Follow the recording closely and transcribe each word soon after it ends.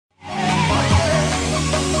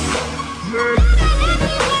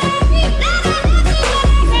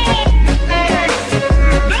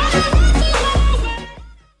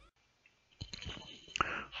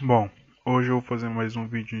Bom, hoje eu vou fazer mais um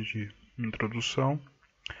vídeo de introdução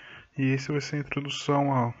e esse vai ser a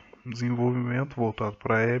introdução ao desenvolvimento voltado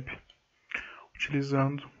para a web,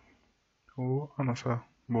 utilizando a nossa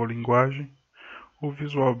boa linguagem, o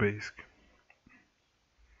Visual Basic.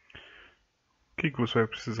 O que você vai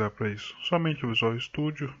precisar para isso? Somente o Visual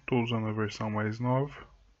Studio, estou usando a versão mais nova.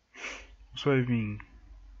 Você vai vir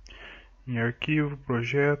em arquivo,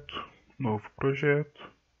 projeto, novo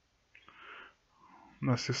projeto.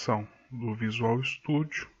 Na seção do Visual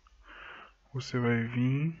Studio, você vai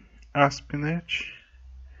vir ASP.NET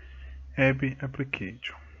Web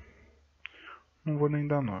Application. Não vou nem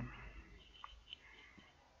dar nome.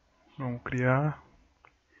 Vamos criar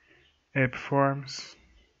App Forms.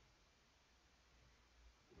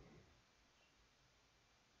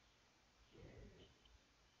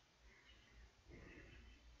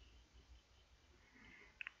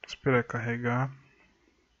 Esperar carregar.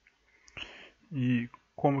 E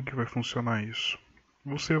como que vai funcionar isso?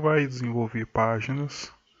 Você vai desenvolver páginas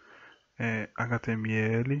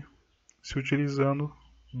HTML se utilizando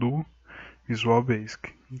do Visual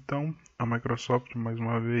Basic. Então, a Microsoft, mais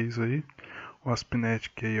uma vez aí, o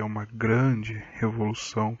ASP.NET, que aí é uma grande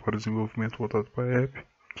revolução para o desenvolvimento voltado para a app,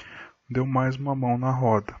 deu mais uma mão na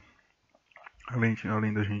roda.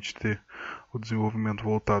 Além da gente ter o desenvolvimento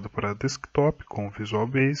voltado para desktop com o Visual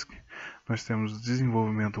Basic, nós temos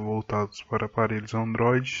desenvolvimento voltados para aparelhos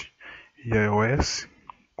Android e iOS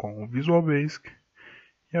com o Visual Basic.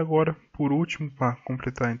 E agora, por último, para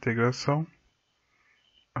completar a integração,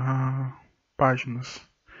 páginas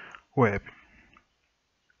web.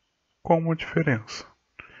 Qual uma diferença?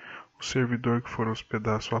 O servidor que for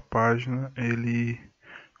hospedar a sua página, ele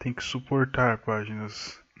tem que suportar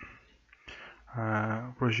páginas,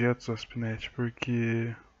 projetos ASP.NET,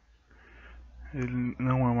 porque ele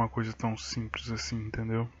não é uma coisa tão simples assim,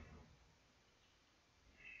 entendeu?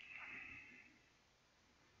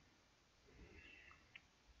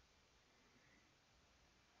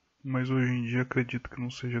 Mas hoje em dia acredito que não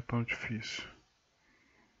seja tão difícil.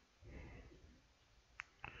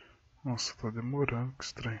 Nossa, tá demorando, que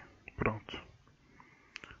estranho. Pronto.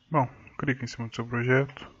 Bom, clica em cima do seu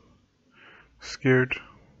projeto. Esquerdo.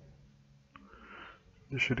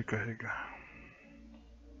 Deixa ele carregar.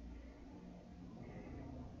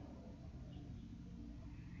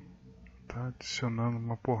 Tá adicionando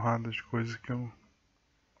uma porrada de coisa que eu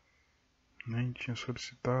nem tinha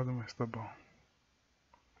solicitado, mas tá bom.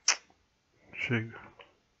 Chega.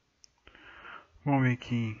 Vamos vir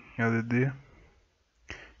aqui em add,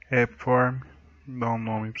 appform, dá um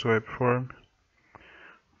nome pro seu appform.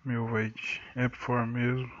 Meu vai de appform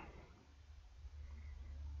mesmo.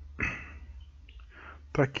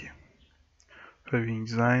 Tá aqui. Vai vir em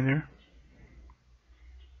designer.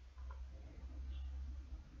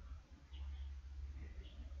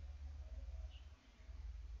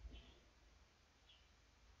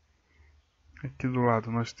 Aqui do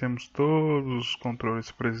lado nós temos todos os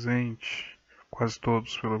controles presentes, quase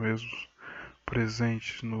todos pelo menos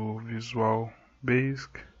presentes no Visual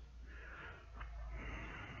Basic.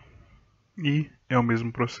 E é o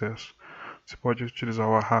mesmo processo. Você pode utilizar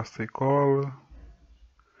o arrasta e cola.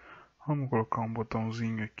 Vamos colocar um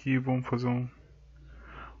botãozinho aqui, vamos fazer um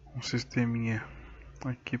sisteminha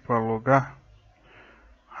aqui para logar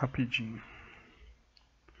rapidinho.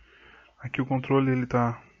 Aqui o controle ele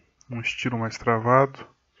tá um estilo mais travado,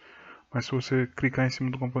 mas se você clicar em cima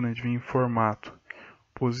do componente, vir em formato,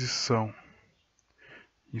 posição,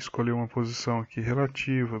 e escolher uma posição aqui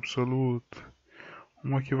relativa, absoluta,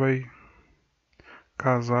 uma que vai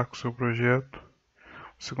casar com o seu projeto,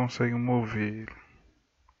 você consegue mover ele.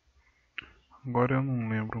 Agora eu não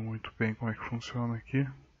lembro muito bem como é que funciona aqui.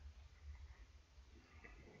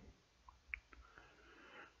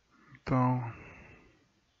 Então,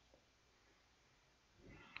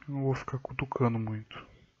 eu não vou ficar cutucando muito.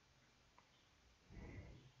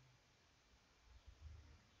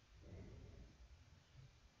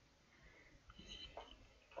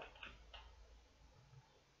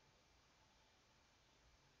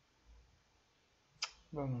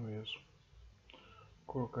 Dá no mesmo.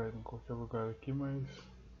 Vou colocar ele em qualquer lugar aqui, mas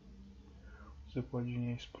você pode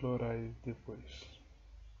ir explorar ele depois.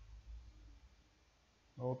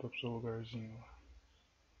 Volta para o seu lugarzinho lá.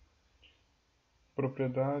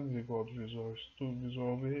 Propriedades igual do Visual Studio,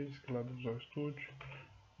 Visual Basic, lá do Visual Studio.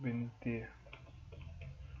 BNT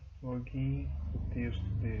login, o texto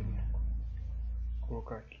dele. Vou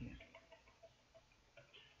colocar aqui.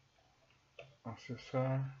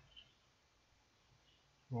 Acessar.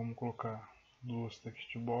 Vamos colocar duas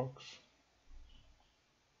text box.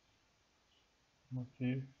 Uma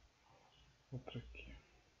aqui, outra aqui.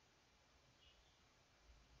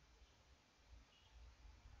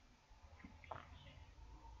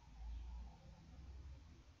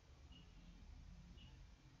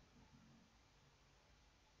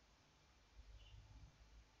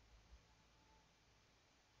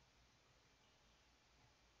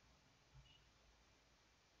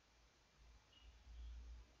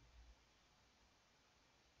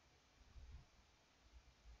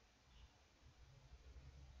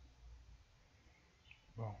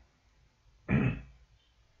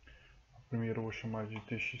 Primeiro eu vou chamar de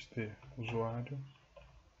txt usuário.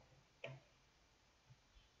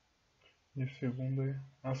 E a segunda é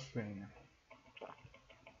a senha.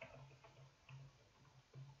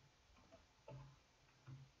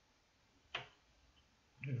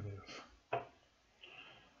 Beleza.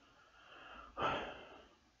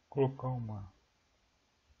 Vou colocar uma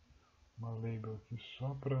label aqui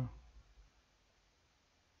só para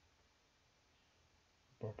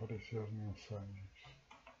aparecer as mensagens.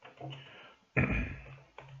 Vou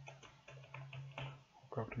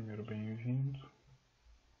colocar primeiro bem-vindo.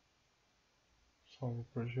 Salvo o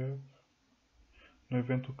projeto. No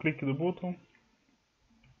evento clique do botão.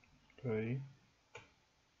 Aí.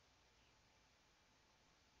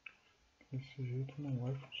 Desse jeito não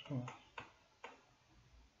vai funcionar.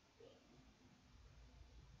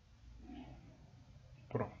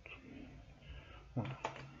 Pronto.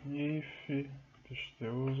 If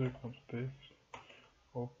txt_user.text.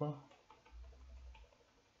 Opa.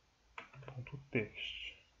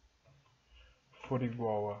 .text. For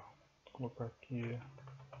igual a, vou colocar aqui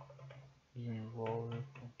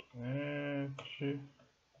desenvolve.net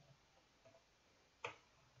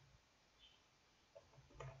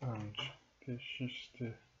and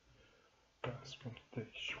txt.text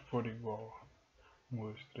for igual a 1,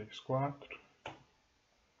 2, 3, 4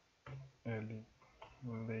 l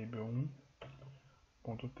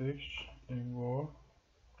label1.text igual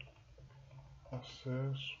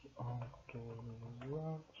acesso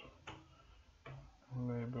autorizado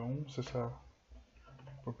label1, você sabe a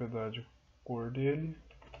propriedade cor dele,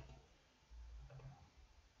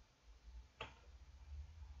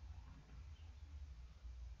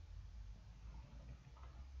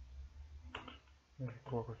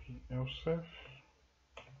 coloco aqui else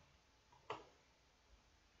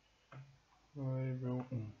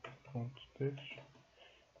label1.text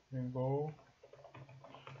igual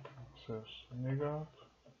acesso negado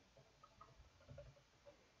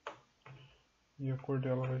e a cor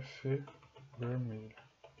dela vai ser vermelho.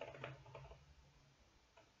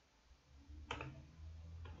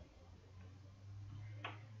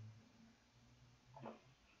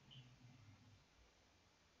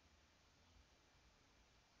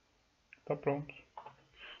 Tá pronto.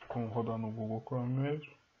 Vamos rodar no Google Chrome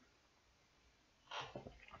mesmo.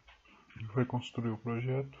 Vai construir o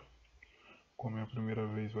projeto. Como é a primeira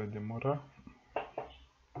vez, vai demorar.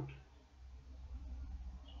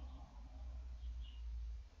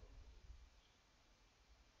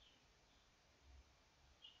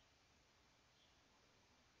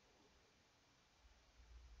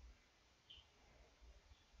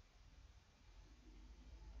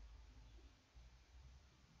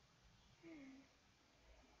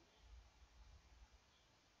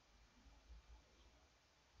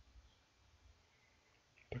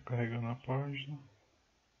 Tá carregando a página.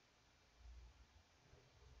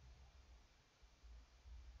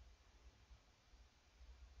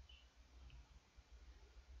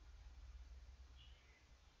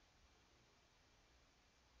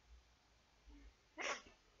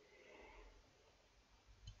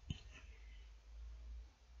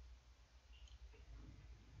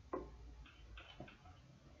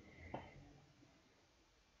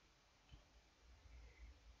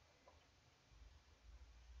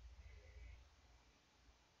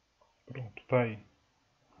 Pronto, tá aí.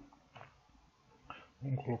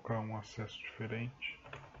 Vamos colocar um acesso diferente.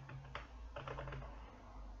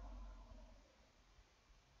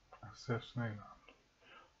 Acesso negado.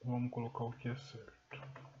 Vamos colocar o que é certo.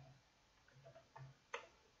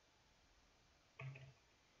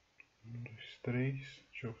 1, 2, 3.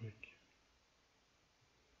 Deixa eu ver aqui.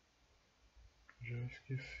 Já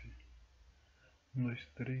esqueci. 1, 2,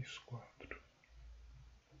 3, 4.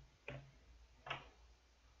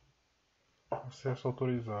 Acesso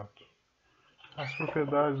autorizado. As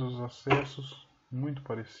propriedades dos acessos, muito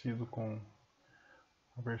parecido com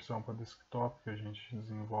a versão para desktop que a gente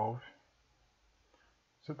desenvolve.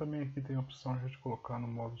 Você também aqui tem a opção de colocar no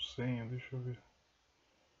modo senha. Deixa eu ver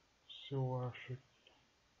se eu acho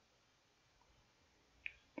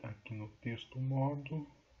aqui no texto modo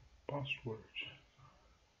password.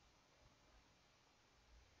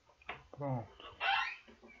 Pronto.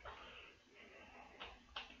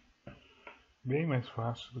 Bem mais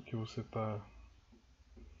fácil do que você tá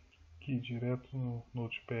aqui direto no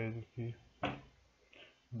notepad aqui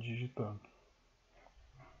digitando.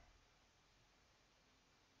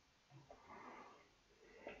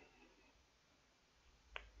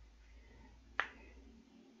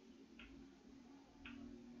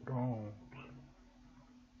 Pronto.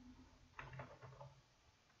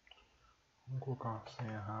 Vamos colocar uma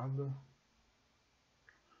senha errada.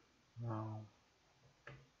 Não.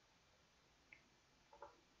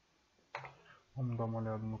 Vamos dar uma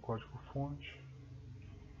olhada no código-fonte.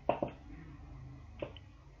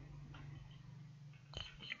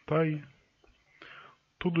 Tá aí.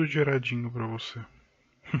 Tudo geradinho para você.